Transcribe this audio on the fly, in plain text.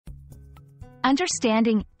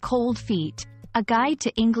Understanding cold feet, a guide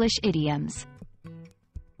to English idioms.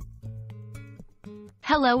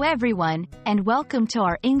 Hello everyone, and welcome to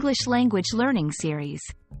our English language learning series.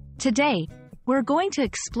 Today, we're going to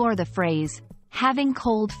explore the phrase, having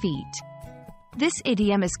cold feet. This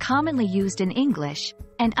idiom is commonly used in English,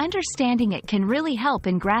 and understanding it can really help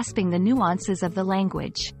in grasping the nuances of the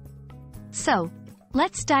language. So,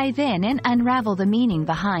 let's dive in and unravel the meaning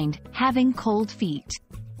behind having cold feet.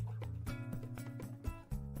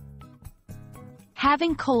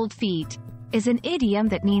 Having cold feet is an idiom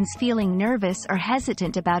that means feeling nervous or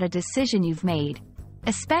hesitant about a decision you've made,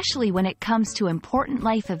 especially when it comes to important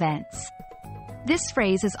life events. This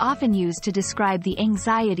phrase is often used to describe the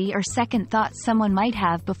anxiety or second thoughts someone might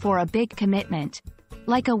have before a big commitment,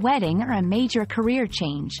 like a wedding or a major career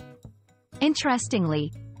change.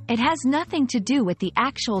 Interestingly, it has nothing to do with the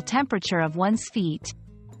actual temperature of one's feet.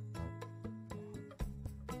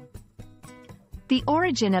 The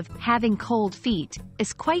origin of having cold feet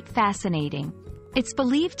is quite fascinating. It's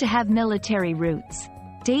believed to have military roots,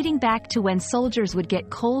 dating back to when soldiers would get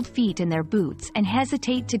cold feet in their boots and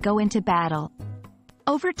hesitate to go into battle.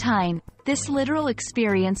 Over time, this literal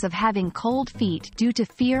experience of having cold feet due to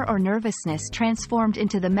fear or nervousness transformed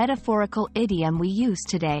into the metaphorical idiom we use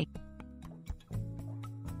today.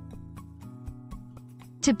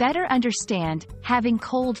 To better understand having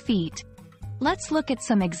cold feet, let's look at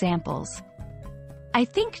some examples. I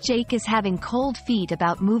think Jake is having cold feet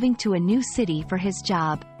about moving to a new city for his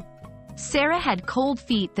job. Sarah had cold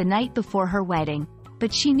feet the night before her wedding,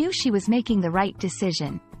 but she knew she was making the right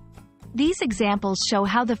decision. These examples show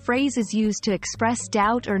how the phrase is used to express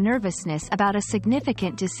doubt or nervousness about a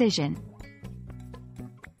significant decision.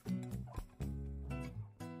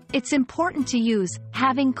 It's important to use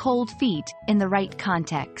having cold feet in the right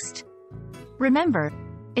context. Remember,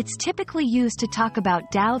 it's typically used to talk about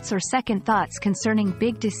doubts or second thoughts concerning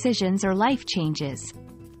big decisions or life changes.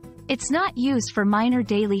 It's not used for minor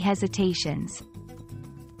daily hesitations.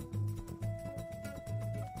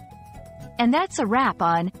 And that's a wrap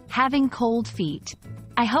on having cold feet.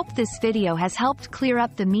 I hope this video has helped clear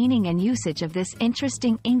up the meaning and usage of this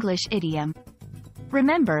interesting English idiom.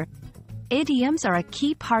 Remember, idioms are a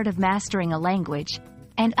key part of mastering a language,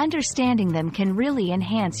 and understanding them can really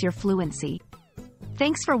enhance your fluency.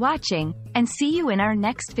 Thanks for watching, and see you in our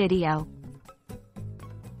next video.